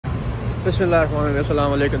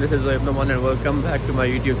अस्सलामुअलैकुम, this is ज़ोहाइब Noman and welcome back to my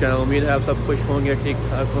YouTube channel. उम्मीद है आप सब खुश होंगे, ठीक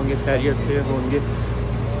ठाक होंगे, खैरियत से होंगे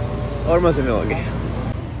और मज़े में होंगे।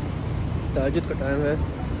 ताजुद का टाइम है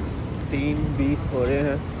 3:20 हो रहे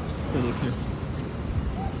हैं देखिए,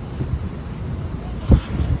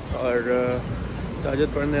 और ताजुद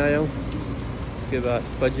पढ़ने आया हूँ। उसके बाद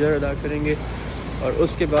फजर अदा करेंगे और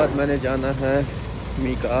उसके बाद मैंने जाना है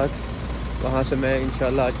मीकात। वहाँ से मैं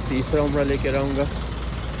इंशाल्लाह आज तीसरा उम्रा लेकर आऊँगा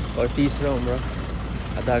और तीसरा उम्रा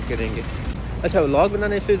अदा करेंगे। अच्छा, व्लॉग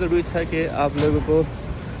बनाना इसलिए ज़रूरी था कि आप लोगों को,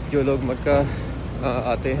 जो लोग मक्का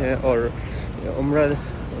आते हैं और उम्रा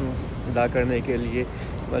अदा करने के लिए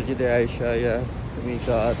मस्जिद आयशा या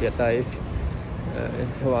मिक़ात या ताइफ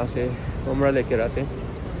वहाँ से उम्रा लेकर आते हैं,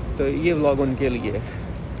 तो ये व्लॉग उनके लिए है।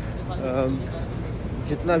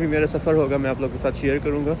 जितना भी मेरा सफ़र होगा मैं आप लोगों के साथ शेयर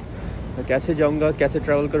करूँगा, कैसे जाऊँगा, कैसे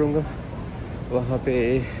ट्रैवल करूँगा। वहाँ पे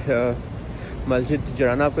मस्जिद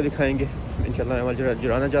जिराना आपको दिखाएंगे इंशाल्लाह। मैं मस्जिद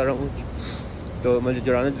जिराना जा रहा हूँ, तो मस्जिद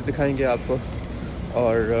जिराना दिखाएंगे आपको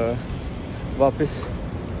और वापस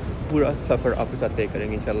पूरा सफ़र आपके साथ तय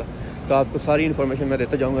करेंगे इंशाल्लाह। तो आपको सारी इन्फॉर्मेशन मैं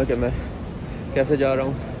देता जाऊँगा कि मैं कैसे जा रहा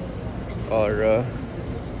हूँ और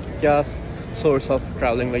क्या सोर्स ऑफ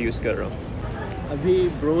ट्रैवलिंग मैं यूज़ कर रहा हूँ। अभी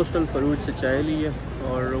ब्रोस्टल फरूज से चाय ली है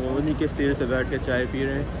और वो उन्हीं के स्टेज से बैठ कर चाय पी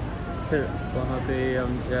रहे हैं। फिर वहाँ पे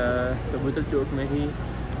हम कबूतर चौक में ही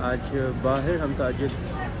आज बाहर हम ताजुद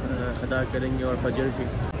अदा करेंगे और फजर भी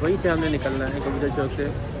वहीं से हमने निकलना है कबूतर चौक से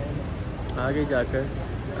आगे जाकर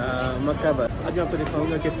मक्का बस। आज मैं आपको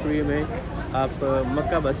दिखाऊंगा कि फ्री में आप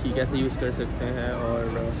मक्का बस की कैसे यूज़ कर सकते हैं और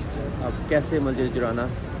आप कैसे मस्जिद जुराना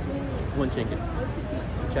पहुँचेंगे।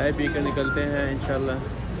 चाय पी कर निकलते हैं इंशाल्लाह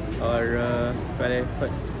और पहले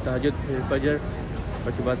ताजुद फिर फजर और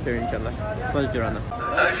उसके बाद फिर इंशाल्लाह मस्जिद जुराना।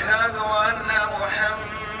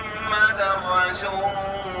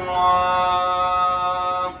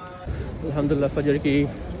 अल्हम्दुलिल्लाह फजर की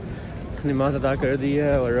नमाज़ अदा कर दी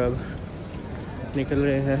है और अब निकल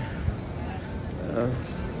रहे हैं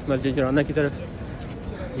मस्जिद जिराना की तरफ।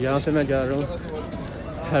 यहाँ से मैं जा रहा हूँ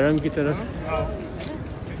हरम की तरफ,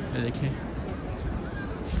 देखें,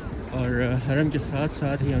 और हरम के साथ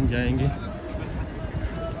साथ ही हम जाएंगे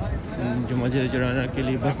जो मस्जिद जिराना के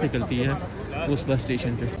लिए बस निकलती है उस बस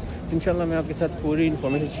स्टेशन पे। इंशाल्लाह मैं आपके साथ पूरी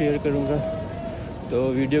इन्फॉर्मेशन शेयर करूँगा, तो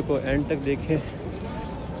वीडियो को एंड तक देखें।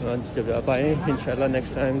 जब आप आएँ इंशाल्लाह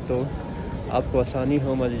नेक्स्ट टाइम तो आपको आसानी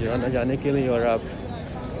हो मस्जिद जिराना जाने के लिए और आप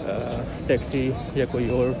टैक्सी या कोई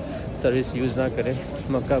और सर्विस यूज़ ना करें,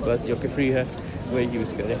 मक्का बस जो कि फ्री है वही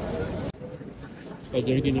यूज़ करें।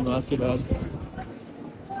 फजर की नमाज के बाद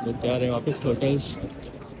लोग जा रहे हैं वापस होटल्स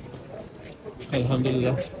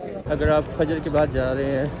अल्हम्दुलिल्लाह। अगर आप फजर के बाद जा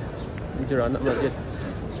रहे हैं जिराना मस्जिद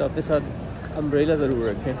तो अपने साथ अम्ब्रेला ज़रूर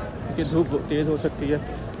रखें, क्योंकि धूप तेज़ हो सकती है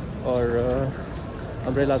और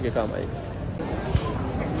अम्ब्रेला आपके काम आएगी।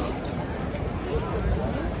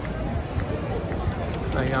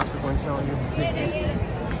 मैं यहाँ से पहुँचा हूँ,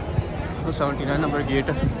 तो 79 नंबर गेट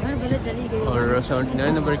है और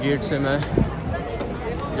 79 नंबर गेट से मैं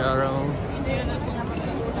जा रहा हूँ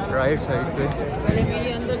राइट साइड पे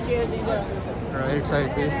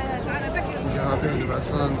जहाँ पे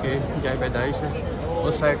रसूल के जय पैदाइश है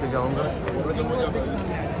उस साइड पे जाऊँगा।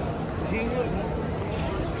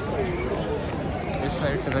 इस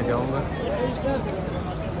साइड से मैं जाऊँगा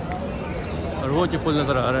और वो जो पुल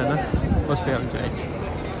नज़र आ रहा है ना उस पर हम जाएंगे।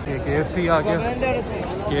 ये KFC आ गया,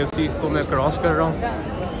 KFC को मैं क्रॉस कर रहा हूँ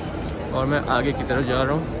और मैं आगे की तरफ जा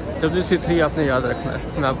रहा हूँ। WC3 आपने याद रखना है,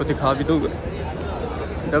 मैं आपको दिखा भी दूँगा।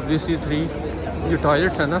 WC3 जो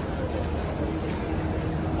टॉयलेट्स है ना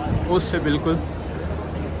उससे बिल्कुल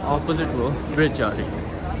ऑपोजिट वो ब्रिज जा रही है।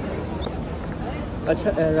 अच्छा,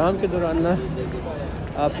 एहराम के दौरान ना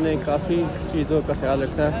आपने काफ़ी चीज़ों का ख्याल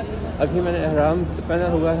रखना है। अभी मैंने एहराम पहना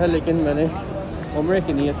हुआ है लेकिन मैंने उम्रे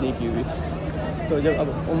की नीयत नहीं की हुई, तो जब अब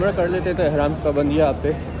उम्रा कर लेते तो एहराम की पाबंदियाँ आप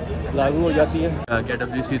पे लागू हो जाती है। आ गया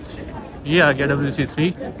WC3, ये आ गया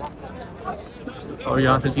WC3 और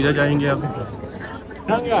यहाँ से सीधा जाएंगे। अब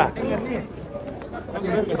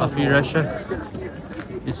काफ़ी रश है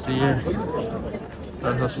इसलिए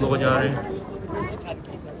थोड़ा स्लो जा रहे हैं।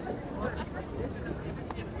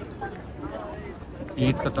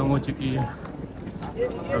 ईद ख़त्म हो चुकी है,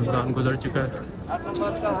 रमज़ान गुजर चुका है,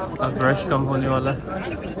 अब रश कम होने वाला है।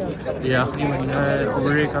 ये आखिरी महीना है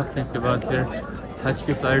उम्रे का, इसके बाद फिर हज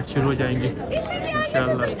की फ़्लाइट शुरू हो जाएंगी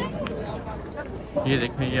इंशाल्लाह। ये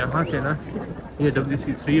देखें, यहाँ से ना ये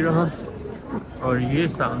WC3 रहा और ये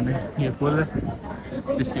सामने ये पुल है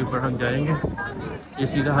जिसके ऊपर हम जाएंगे। ये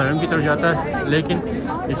सीधा हरम की तरफ जाता है, लेकिन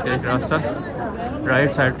इसका एक रास्ता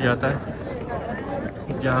राइट साइड पर जाता है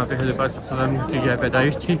जहाँ पे हज़रत पाक सल्लल्लाहु अलैहि वसल्लम की जय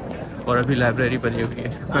पैदाइश थी और अभी लाइब्रेरी बनी हुई है,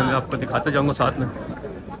 मैं आपको दिखाता जाऊँगा साथ में।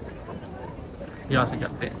 यहाँ से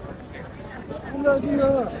जाते हैं।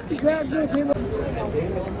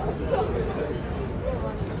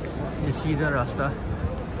 ये सीधा रास्ता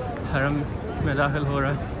हरम में दाखिल हो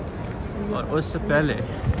रहा है और उससे पहले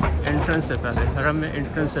एंट्रेंस से पहले हरम में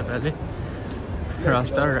एंट्रेंस से पहले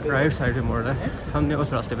रास्ता राइट साइड में मोड़ रहा है, हमने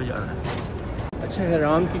उस रास्ते पे जाना है। अच्छा,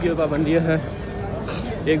 हराम की जो पाबंदियाँ हैं,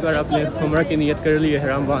 एक बार आपने उम्रा की नियत कर ली,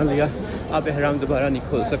 हराम बांध लिया, आप हराम दोबारा नहीं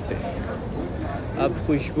खोल सकते। आप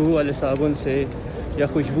खुशबू वाले साबुन से या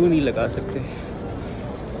खुशबू नहीं लगा सकते,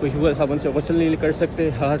 खुशबू वाले साबुन से गुस्ल नहीं कर सकते,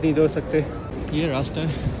 हाथ नहीं धो सकते। ये रास्ता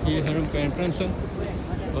है, ये हरम का एंट्रेंस है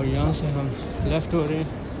और यहाँ से हम लेफ़्ट हो रहे हैं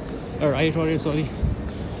और राइट हो रहे हैं, सॉरी।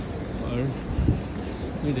 और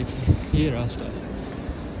ये देखिए, ये रास्ता है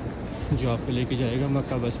जो आपको लेके जाएगा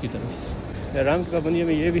मक्का बस की तरफ। एहराम की पाबंदी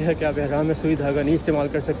में ये भी है कि आप एहराम में सुई धागा नहीं इस्तेमाल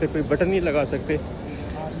कर सकते, कोई बटन नहीं लगा सकते।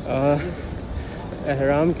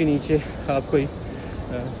 एहराम के नीचे आप कोई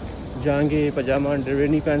जांघे, पजामा, अंडरवेयर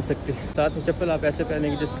नहीं पहन सकते। साथ में चप्पल आप ऐसे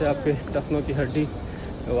पहनेंगे जिससे आपके टखनों की हड्डी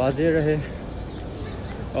वाज़े रहे।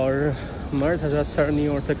 और मर्द हज़रात सर नहीं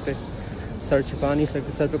ओढ़ सकते, सर छिपा नहीं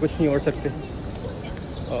सकते, सर पे कुछ नहीं ओढ़ सकते।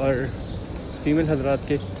 और फीमेल हज़रात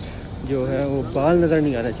के जो है वो बाल नज़र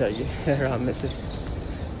नहीं आना चाहिए एहराम में से।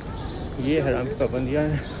 ये एहराम की पाबंदियाँ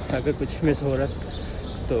हैं। अगर कुछ मिस हो रहा है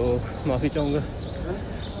तो माफ़ी चाहूँगा।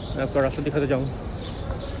 मैं आपका रास्ता दिखाता जाऊँ।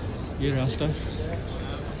 ये रास्ता,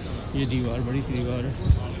 ये दीवार, बड़ी सी दीवार है,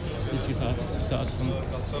 इसके साथ हम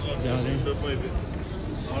जा रहे हैं।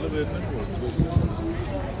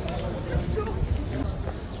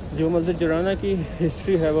 जो मस्जिद जुराना की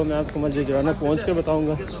हिस्ट्री है वो मैं आपको मस्जिद जुराना पहुँच कर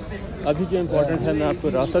बताऊँगा। अभी जो इम्पोर्टेंट है, मैं आपको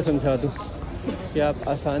रास्ता समझा दूँ कि आप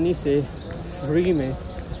आसानी से फ्री में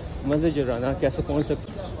मस्जिद जुराना कैसे पहुँच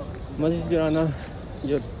सकते। मस्जिद जुराना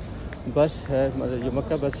जो बस है, मतलब जो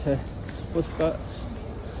मक्का बस है, उसका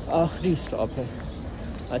आखिरी स्टॉप है।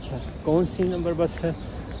 अच्छा, कौन सी नंबर बस है?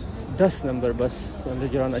 10 नंबर बस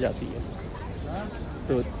मस्जिद जुराना जाती है।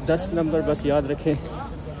 तो 10 नंबर बस याद रखें,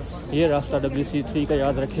 ये रास्ता WC3 का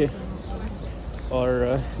याद रखें। और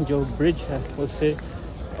जो ब्रिज है उससे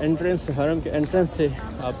एंट्रेंस, हरम के एंट्रेंस से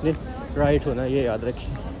आपने राइट होना, ये याद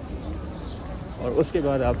रखें। और उसके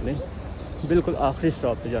बाद आपने बिल्कुल आखिरी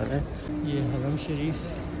स्टॉप पे जाना है। ये हरम शरीफ,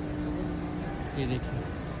 ये देखिए,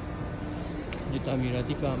 जो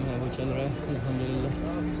तामीराती काम है वो चल रहा है अल्हम्दुलिल्लाह।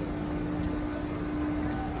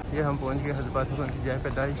 ये हम पहुंच गए हज़रत हुसैन की जय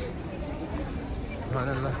पैदाइश, सुभान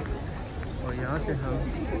अल्लाह। और यहाँ से हम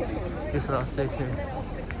इस रास्ते से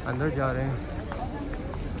अंदर जा रहे हैं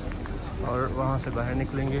और वहाँ से बाहर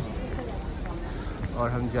निकलेंगे और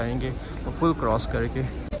हम जाएंगे वो पुल क्रॉस करके।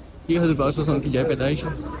 ये हज़रत हुसैन की जय पैदाइश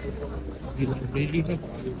है, ये लाइब्रेरी है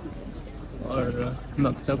और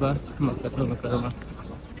मकतबा मकतबा।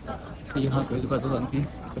 यहाँ पे हज़रत हुसैन की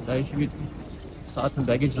पैदाइश भी थी, साथ में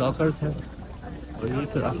बैगेज लॉकर्स है। और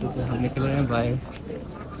इस रास्ते से हम निकल रहे हैं बाहर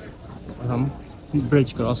और हम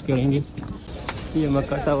ब्रिज क्रॉस करेंगे। ये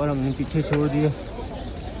मक्का टावर हमने पीछे छोड़ दिया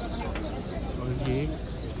और ये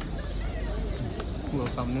वो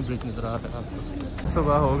सामने ब्रिज नज़र आ रहा है आपको।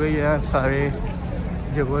 सुबह हो गई है, सारे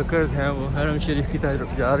जो वर्कर्स हैं वो हरम शरीफ की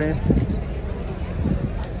तरफ जा रहे हैं।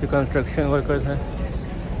 जो कंस्ट्रक्शन वर्कर्स हैं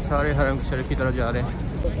सारे हरम शरीफ की तरफ जा रहे हैं।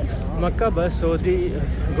 मक्का बस सऊदी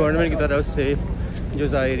गवर्नमेंट की तरफ से जो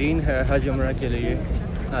ज़ायरीन है हज उम्रा के लिए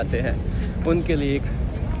आते हैं, उनके लिए एक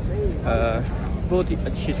बहुत ही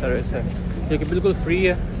अच्छी सर्विस है, जो कि बिल्कुल फ्री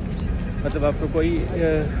है। मतलब आपको कोई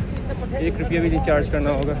 1 रुपया भी नहीं चार्ज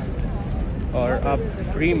करना होगा और आप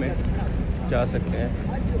फ्री में जा सकते हैं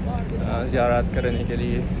ज़ियारत करने के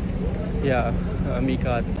लिए या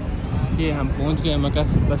मीकात। ये हम पहुंच गए मक्का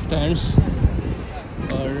बस स्टैंड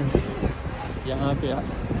और यहाँ पे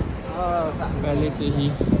पहले से ही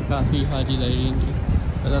काफ़ी हाजी ज़ायरीन की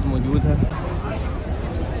तादाद मौजूद है।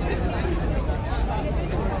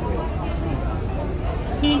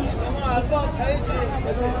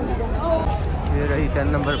 ये रही 10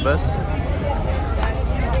 नंबर बस।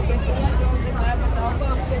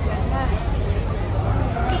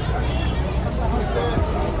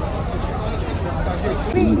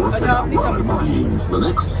 The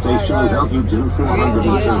next station is Al-Hujin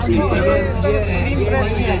 437.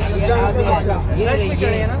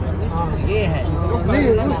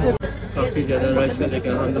 काफ़ी ज़्यादा रश है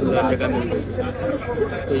लेकिन अल्हम्दुलिल्लाह जगह मिल गई,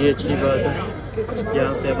 तो ये अच्छी बात है।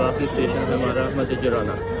 यहाँ से अब आखिरी स्टेशन है हमारा मस्जिद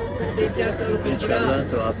जिराना। इंशाअल्लाह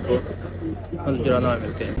तो आपको मस्जिद जिराना में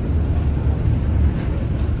मिलते हैं।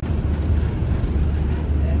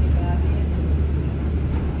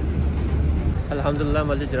 अल्हम्दुलिल्लाह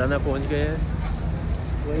मस्जिद जिराना पहुँच गए हैं।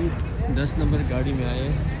 वही 10 नंबर गाड़ी में आए,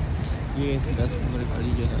 ये 10 नंबर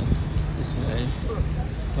गाड़ी जो है इसमें आए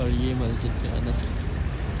और ये मस्जिद जिराना,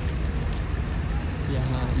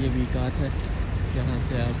 यहाँ ये मिकात है, यहाँ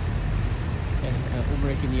से आप उम्र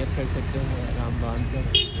की नियत कर सकते हैं आराम बांध कर।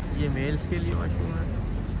 ये मेल्स के लिए वाशरूम है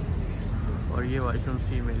और ये वाशरूम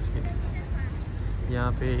फीमेल्स के लिए।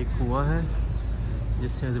 यहाँ पे एक कुआं है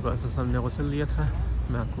जिससे हज़रत वसल्लम ने गुस्ल लिया था,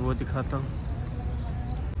 मैं आपको वो दिखाता हूँ।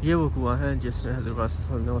 ये वो कुआं है जिसमें हज़रत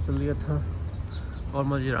वसल्लम ने गुस्ल लिया था और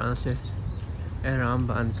मस्जिद जिराना से एहराम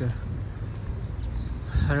बांध कर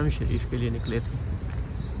हरम शरीफ के लिए निकले थे।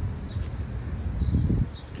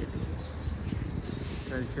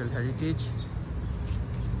 Cultural heritage.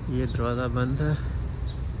 ये दरवाज़ा बंद है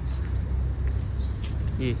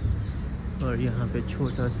ये, और यहाँ पे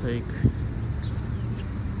छोटा सा एक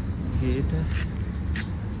गेट है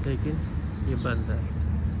लेकिन ये बंद है।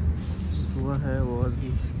 हुआ है वो अभी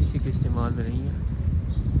किसी के इस्तेमाल में नहीं है।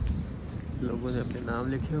 लोगों ने अपने नाम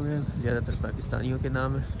लिखे हुए हैं, ज़्यादातर पाकिस्तानियों के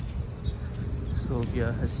नाम है। सोफिया,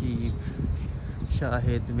 हसीब,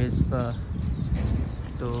 शाहिद, मिसबा,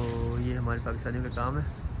 तो ये हमारे पाकिस्तानियों का काम है।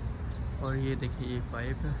 और ये देखिए ये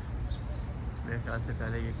पाइप है, मेरे ख्याल से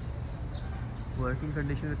पहले ये वर्किंग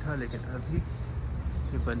कंडीशन में था लेकिन अभी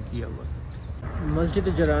ये बंद किया हुआ। मस्जिद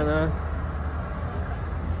जिराना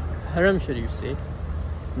हरम शरीफ से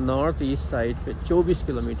नॉर्थ ईस्ट साइड पे 24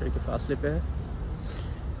 किलोमीटर के फासले पे है।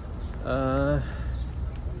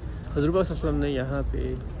 हज़रत वसल्लम ने यहाँ पे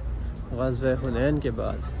ग़ज़वा हुनैन के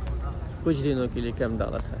बाद कुछ दिनों के लिए कैंप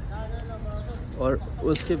डाला था और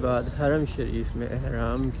उसके बाद हरम शरीफ में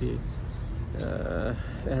एहराम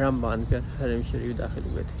बांध कर हरम शरीफ दाखिल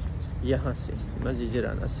हुए थे यहाँ से, मस्जिद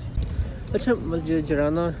जिराना से। अच्छा, मस्जिद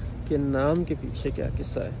जिराना के नाम के पीछे क्या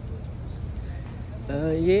किस्सा है?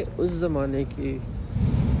 ये उस ज़माने की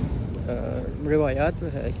रिवायात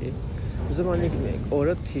में है कि उस ज़माने में एक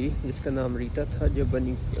औरत थी जिसका नाम रीटा था, जो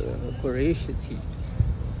बनी कुरैश थी,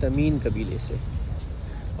 तमीन कबीले से,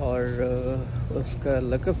 और उसका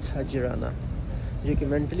लक़ब था जिराना, जो कि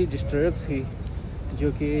मेंटली डिस्टर्ब थी,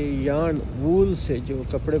 जो कि यार्न वूल से जो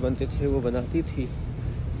कपड़े बनते थे वो बनाती थी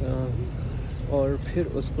और फिर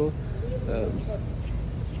उसको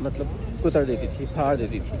मतलब कुतर देती थी, फाड़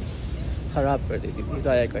देती थी, ख़राब कर देती थी,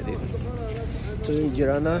 ज़ाया कर देती थी। तो ये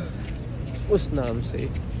जिराना उस नाम से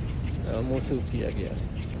मौसूफ किया गया।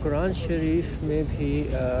 कुरान शरीफ में भी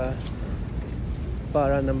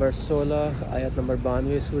पारा नंबर 16 आयत नंबर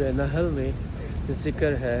 92 सूरह नहल में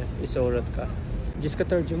ज़िक्र है इस औरत का, जिसका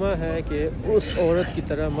तर्जुमा है कि उस औरत की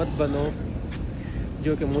तरह मत बनो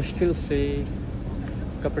जो कि मुश्किल से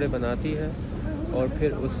कपड़े बनाती है और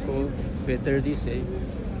फिर उसको बेदर्दी से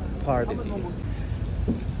फाड़ देती है।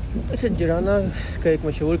 अच्छा, जिराना का एक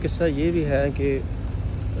मशहूर किस्सा ये भी है कि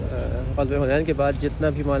ग़ज़वा हुनैन के बाद जितना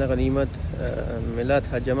भी माल गनीमत मिला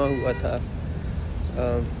था, जमा हुआ था,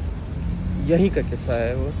 यहीं का किस्सा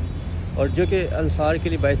है वो, और जो कि अंसार के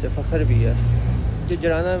लिए बाइस फ़ख्र भी है। जो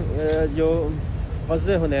जिराना जो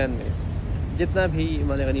ग़ज़वा हुनैन में जितना भी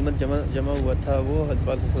माल गनीमत जमा हुआ था वो हज़रत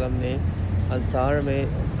वसल्लम ने अंसार में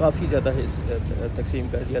काफ़ी ज़्यादा तकसीम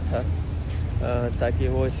कर दिया था ताकि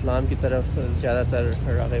वो इस्लाम की तरफ ज़्यादातर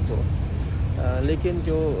राग़िब हो। लेकिन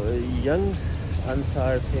जो यंग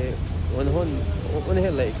अंसार थे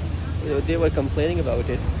उन्हें like they were complaining about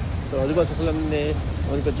it, तो हज़रत वसल्लम ने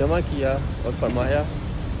उनको जमा किया और फरमाया,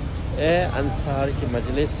 ए अंसार की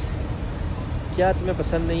मजलिस, क्या तुम्हें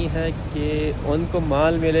पसंद नहीं है कि उनको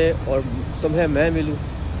माल मिले और तुम्हें मैं मिलूँ?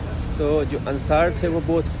 तो जो अंसार थे वो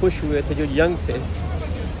बहुत खुश हुए थे, जो यंग थे,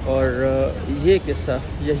 और ये किस्सा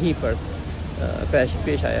यहीं पर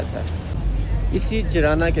पेश आया था। इसी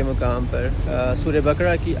जिराना के मुकाम पर सूरह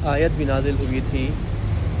बकरा की आयत भी नाजिल हुई थी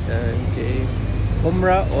कि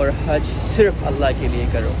उम्रा और हज सिर्फ़ अल्लाह के लिए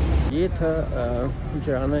करो। ये था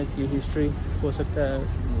जिराना की हिस्ट्री। हो सकता है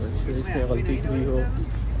इसमें गलती हुई हो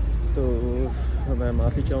तो मैं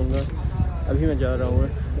माफ़ी चाहूँगा। अभी मैं जा रहा हूँ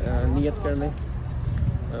नियत करने,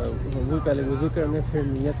 पहले वज़ू करने, फिर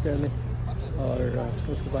नियत करने, और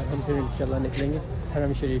उसके बाद हम फिर इंशाल्लाह निकलेंगे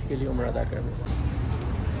हरम शरीफ के लिए उम्रा अदा करने।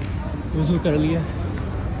 वज़ू कर लिया,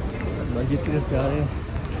 मस्जिद की तरफ जा रहे हैं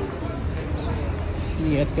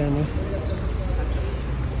नियत करने।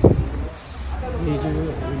 ये जो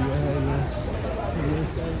एरिया है ये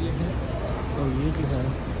इसका एरिया है, और ये जो है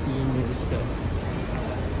ये मेरे इसका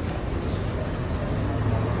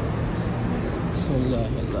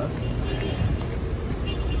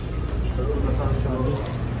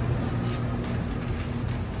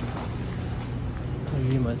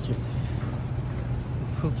ये मस्जिद है,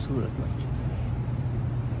 खूबसूरत मस्जिद है।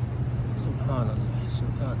 सुभान अल्लाह,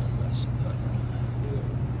 सुभान अल्लाह, सुभान अल्लाह।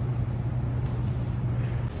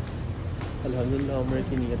 अल्हम्दुलिल्लाह उम्र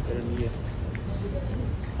की नियत कर ली है।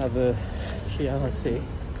 अब यहाँ से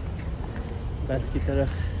बस की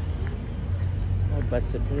तरफ और बस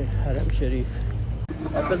से फिर हरम शरीफ।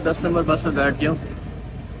 और फिर 10 नंबर बस में बैठ गया हूँ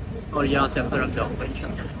और यहाँ से हरम जाऊँगा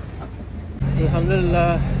इंशाल्लाह। अल्हम्दुलिल्लाह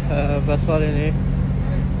बस वाले ने,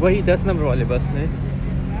 वही 10 नंबर वाले बस ने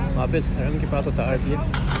वापस हरम के पास उतार दिया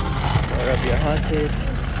और अब यहाँ से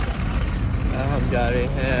हम जा रहे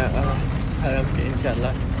हैं हरम के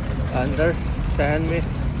इंशाल्लाह अंदर सहन में,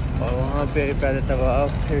 और वहाँ पे पहले तवाफ,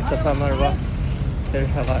 फिर सफ़ा मरवा, फिर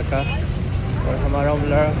हवा का, और हमारा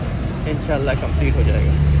उम्रा इंशाल्लाह कंप्लीट हो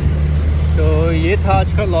जाएगा। तो ये था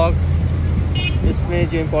आज का व्लॉग। इसमें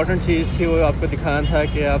जो इम्पोर्टेंट चीज़ थी वो आपको दिखाना था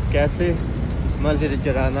कि आप कैसे मस्जिद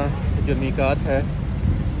जिराना जो मीकात है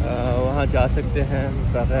वहाँ जा सकते हैं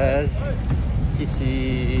बग़ैर किसी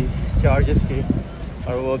चार्जेस के,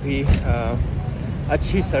 और वो भी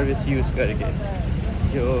अच्छी सर्विस यूज़ करके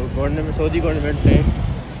जो गवर्नमेंट, सऊदी गवर्नमेंट ने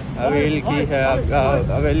अवेलेबल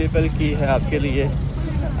की है आपके लिए।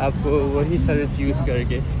 आपको वही सर्विस यूज़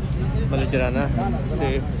करके मस्जिद जिराना से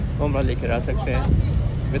उम्रा लेकर आ सकते हैं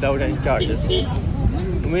विदाउट एनी चार्जेस।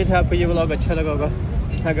 उम्मीद है आपको ये व्लॉग अच्छा लगा होगा।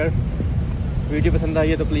 अगर वीडियो पसंद आई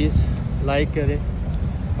है तो प्लीज़ लाइक करें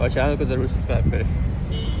और चैनल को ज़रूर सब्सक्राइब करें।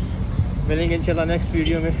 मिलेंगे इंशाल्लाह नेक्स्ट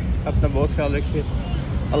वीडियो में। अपना बहुत ख्याल रखिए।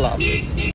 अल्लाह हाफ़िज़।